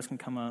 Band, you guys can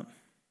come up.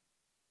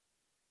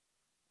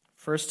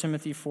 1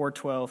 Timothy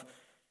 4:12.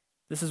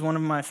 This is one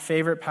of my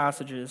favorite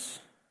passages.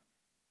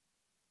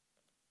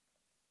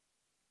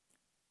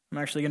 I'm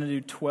actually going to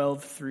do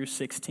 12 through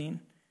 16.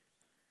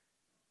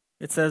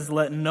 It says,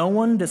 "Let no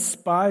one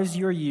despise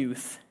your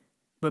youth,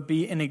 but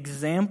be an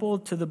example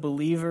to the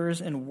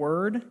believers in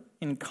word,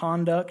 in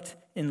conduct,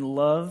 in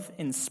love,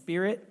 in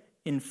spirit,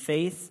 in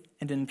faith,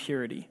 and in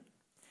purity.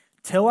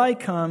 Till I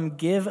come,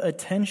 give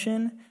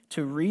attention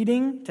to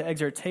reading, to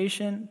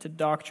exhortation, to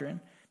doctrine.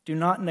 Do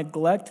not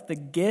neglect the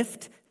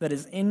gift that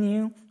is in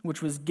you,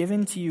 which was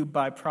given to you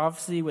by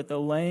prophecy with the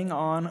laying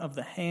on of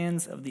the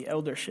hands of the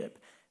eldership.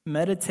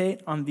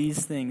 Meditate on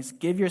these things.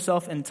 Give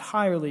yourself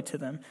entirely to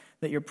them,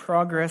 that your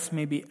progress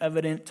may be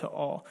evident to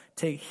all.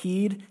 Take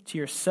heed to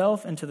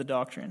yourself and to the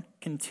doctrine.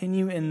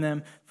 Continue in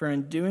them, for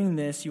in doing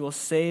this you will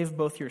save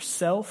both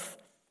yourself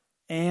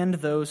and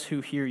those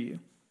who hear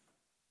you."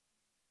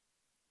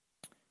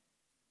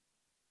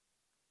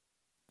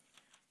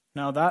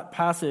 Now that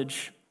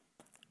passage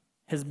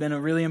has been a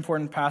really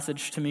important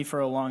passage to me for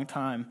a long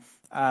time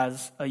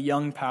as a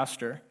young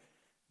pastor.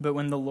 But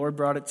when the Lord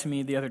brought it to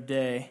me the other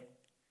day,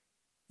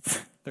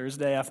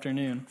 Thursday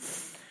afternoon,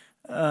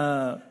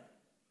 I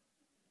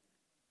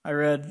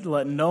read,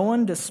 "Let no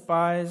one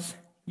despise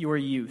your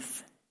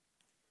youth."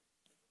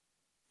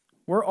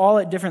 We're all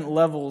at different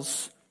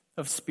levels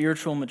of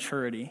spiritual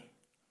maturity.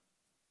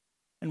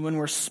 And when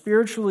we're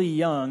spiritually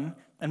young,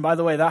 and by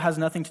the way, that has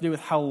nothing to do with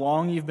how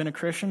long you've been a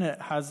Christian.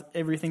 It has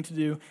everything to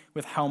do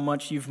with how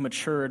much you've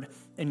matured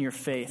in your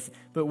faith.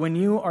 But when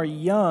you are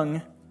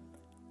young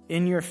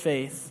in your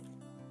faith,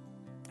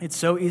 it's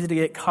so easy to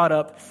get caught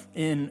up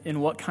in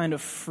what kind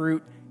of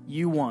fruit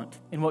you want,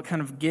 in what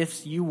kind of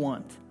gifts you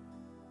want.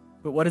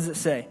 But what does it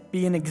say?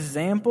 Be an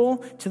example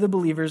to the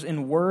believers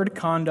in word,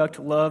 conduct,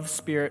 love,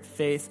 spirit,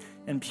 faith,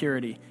 and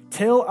purity.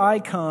 Till I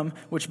come,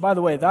 which, by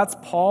the way, that's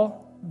Paul.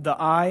 The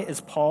I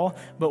is Paul.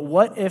 But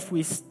what if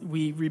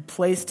we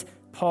replaced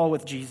Paul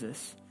with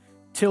Jesus?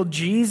 Till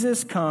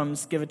Jesus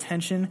comes, give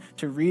attention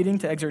to reading,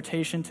 to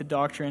exhortation, to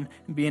doctrine,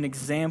 and be an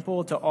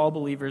example to all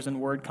believers in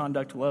word,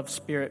 conduct, love,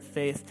 spirit,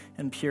 faith,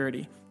 and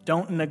purity.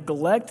 Don't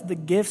neglect the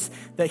gifts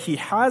that he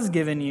has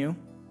given you,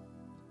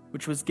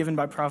 which was given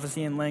by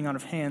prophecy and laying on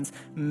of hands.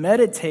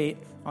 Meditate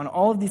on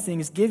all of these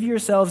things. Give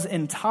yourselves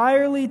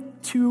entirely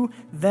to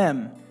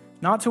them,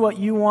 not to what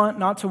you want,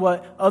 not to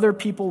what other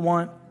people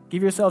want.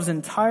 Give yourselves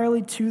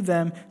entirely to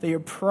them, that your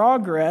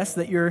progress,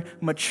 that your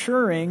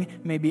maturing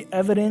may be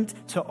evident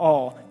to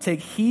all. Take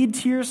heed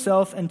to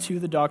yourself and to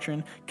the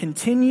doctrine.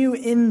 Continue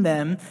in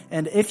them,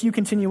 and if you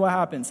continue, what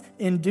happens?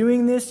 In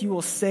doing this, you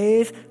will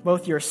save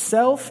both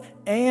yourself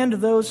and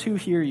those who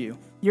hear you.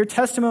 Your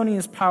testimony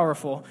is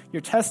powerful.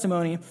 Your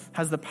testimony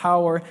has the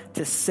power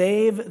to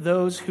save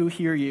those who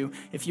hear you.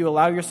 If you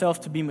allow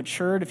yourself to be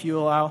matured, if you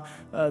allow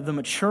the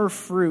mature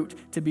fruit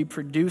to be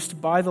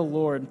produced by the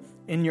Lord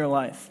in your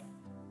life.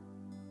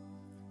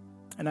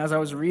 And as I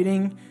was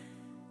reading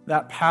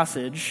that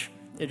passage,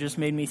 it just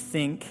made me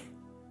think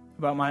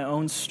about my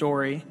own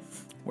story,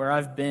 where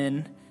I've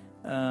been,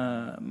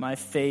 my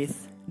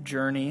faith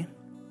journey.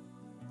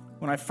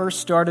 When I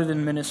first started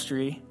in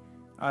ministry,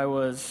 I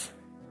was,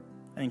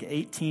 I think,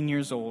 18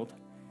 years old,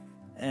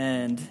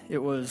 and it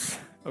was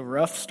a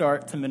rough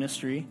start to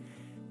ministry.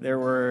 There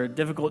were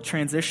difficult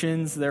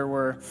transitions. There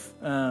were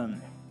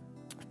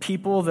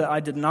people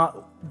that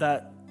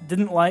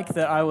didn't like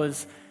that I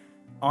was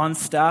on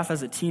staff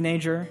as a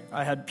teenager.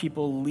 I had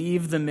people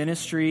leave the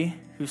ministry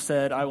who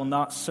said, "I will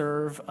not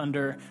serve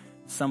under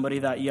somebody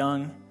that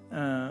young."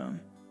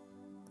 And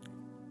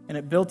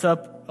it built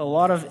up a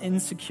lot of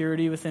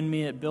insecurity within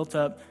me. It built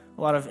up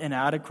a lot of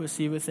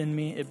inadequacy within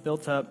me. It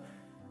built up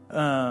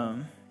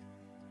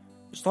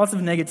just lots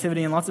of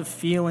negativity and lots of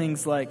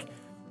feelings like,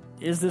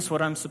 is this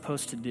what I'm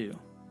supposed to do?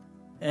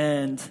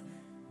 And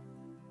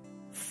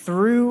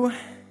through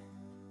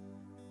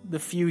the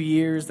few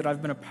years that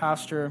I've been a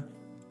pastor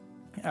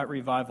at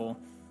Revival,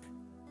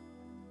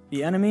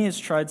 the enemy has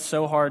tried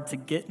so hard to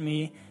get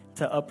me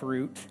to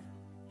uproot.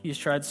 He's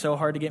tried so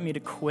hard to get me to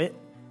quit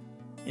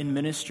in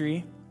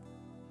ministry.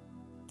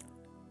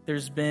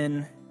 There's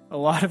been a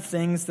lot of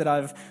things that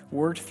I've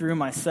worked through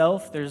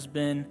myself. There's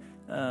been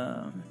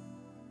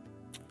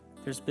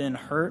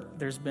hurt.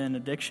 There's been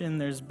addiction.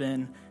 There's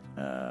been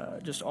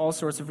just all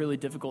sorts of really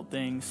difficult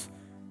things.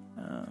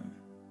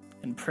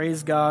 And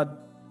praise God,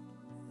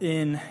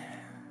 in,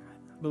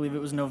 I believe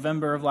it was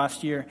November of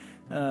last year,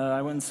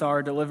 I went and saw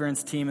our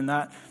deliverance team, and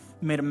that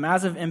made a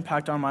massive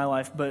impact on my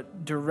life.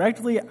 But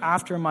directly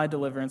after my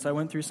deliverance, I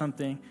went through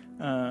something.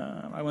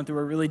 I went through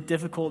a really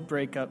difficult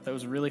breakup that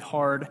was really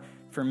hard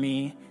for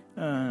me.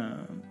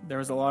 There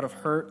was a lot of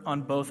hurt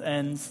on both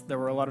ends. There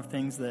were a lot of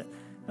things that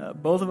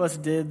both of us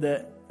did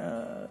that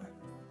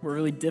were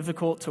really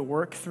difficult to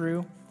work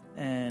through.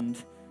 And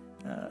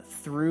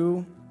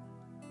through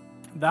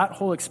that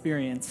whole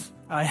experience,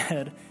 I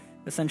had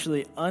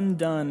essentially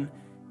undone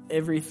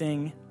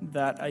everything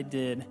that I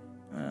did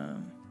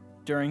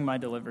during my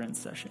deliverance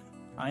session.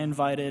 I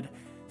invited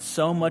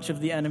so much of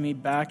the enemy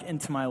back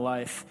into my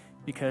life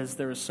because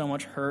there was so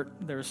much hurt,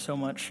 there was so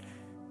much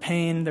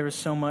pain, there was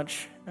so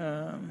much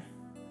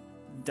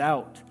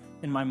doubt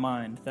in my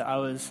mind that I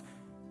was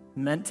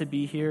meant to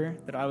be here,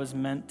 that I was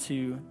meant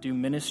to do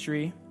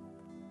ministry,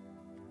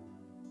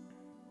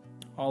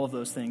 all of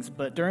those things.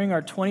 But during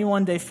our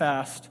 21-day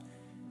fast,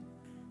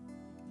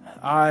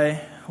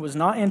 I was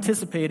not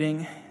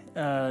anticipating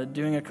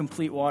doing a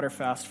complete water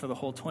fast for the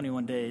whole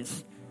 21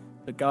 days,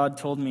 but God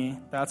told me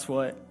that's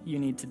what you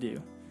need to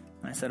do.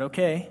 And I said,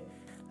 okay.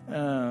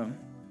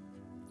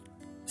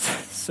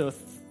 So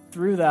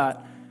through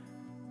that,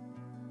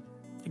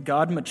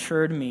 God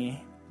matured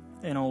me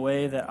in a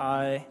way that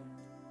I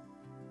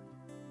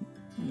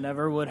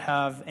never would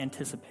have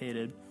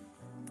anticipated.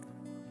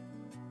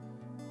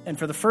 And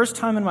for the first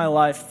time in my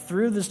life,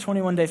 through this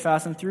 21-day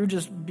fast and through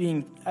just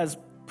being as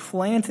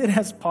planted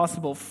as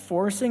possible,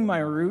 forcing my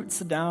roots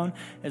down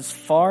as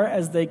far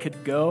as they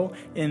could go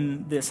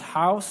in this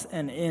house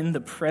and in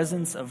the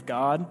presence of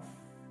God,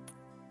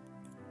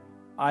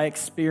 I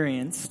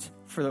experienced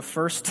for the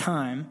first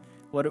time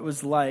what it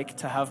was like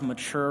to have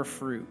mature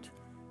fruit.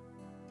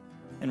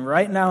 And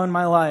right now in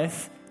my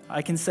life,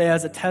 I can say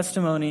as a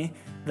testimony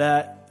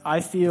that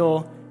I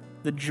feel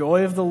the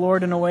joy of the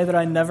Lord in a way that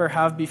I never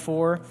have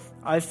before.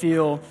 I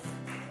feel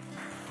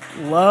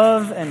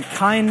love and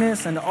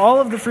kindness and all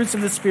of the fruits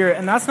of the Spirit.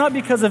 And that's not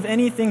because of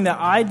anything that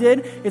I did.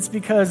 It's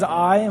because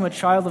I am a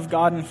child of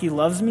God and He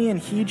loves me, and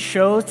He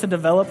chose to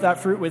develop that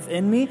fruit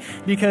within me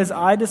because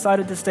I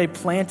decided to stay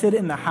planted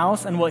in the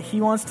house. And what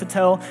He wants to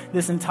tell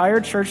this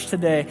entire church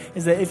today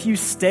is that if you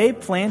stay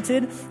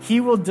planted, He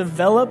will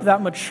develop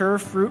that mature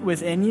fruit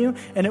within you,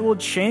 and it will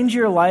change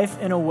your life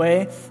in a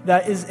way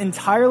that is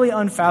entirely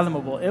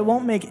unfathomable. It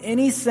won't make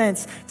any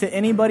sense to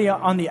anybody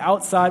on the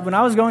outside. When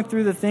I was going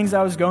through the things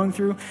I was going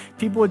through,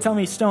 people would tell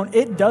me, Stone,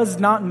 it does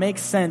not make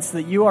sense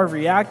that you are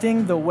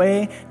reacting the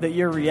way that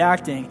you're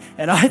reacting.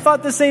 And I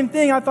thought the same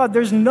thing. I thought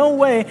there's no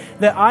way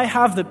that I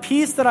have the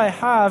peace that I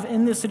have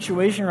in this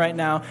situation right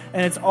now.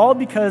 And it's all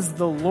because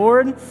the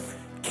Lord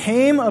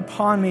came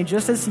upon me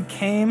just as He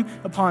came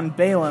upon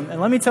Balaam. And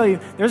let me tell you,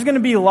 there's going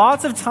to be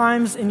lots of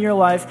times in your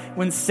life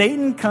when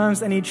Satan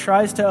comes and he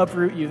tries to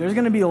uproot you. There's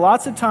going to be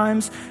lots of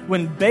times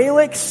when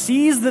Balak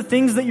sees the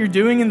things that you're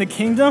doing in the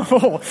kingdom.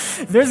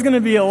 There's going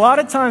to be a lot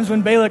of times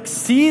when Balak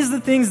sees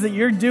the things that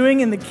you're doing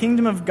in the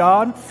kingdom of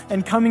God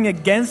and coming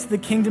against the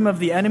kingdom of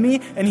the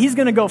enemy, and he's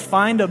going to go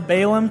find a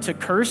Balaam to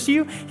curse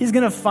you. He's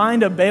going to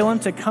find a Balaam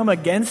to come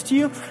against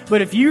you.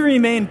 But if you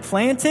remain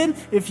planted,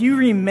 if you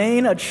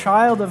remain a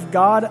child of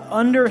God,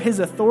 under His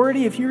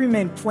authority, if you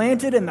remain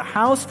planted in the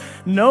house,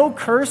 no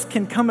curse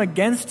can come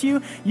against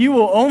you. You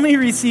will only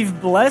receive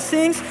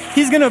blessings.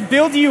 He's going to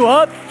build you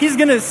up. He's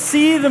going to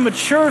see the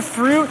mature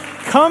fruit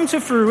come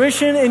to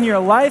fruition in your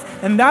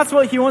life. And that's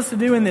what He wants to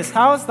do in this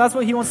house. That's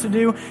what He wants to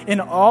do in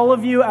all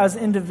of you as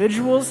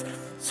individuals.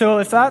 So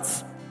if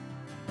that's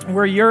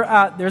where you're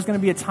at, there's going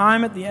to be a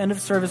time at the end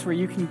of service where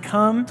you can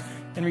come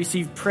and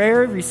receive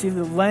prayer, receive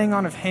the laying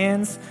on of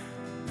hands.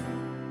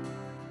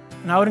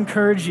 And I would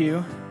encourage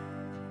you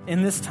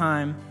in this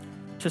time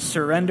to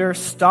surrender,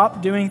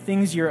 stop doing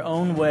things your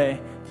own way,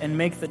 and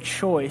make the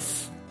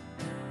choice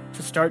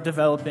to start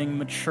developing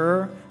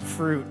mature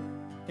fruit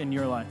in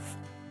your life.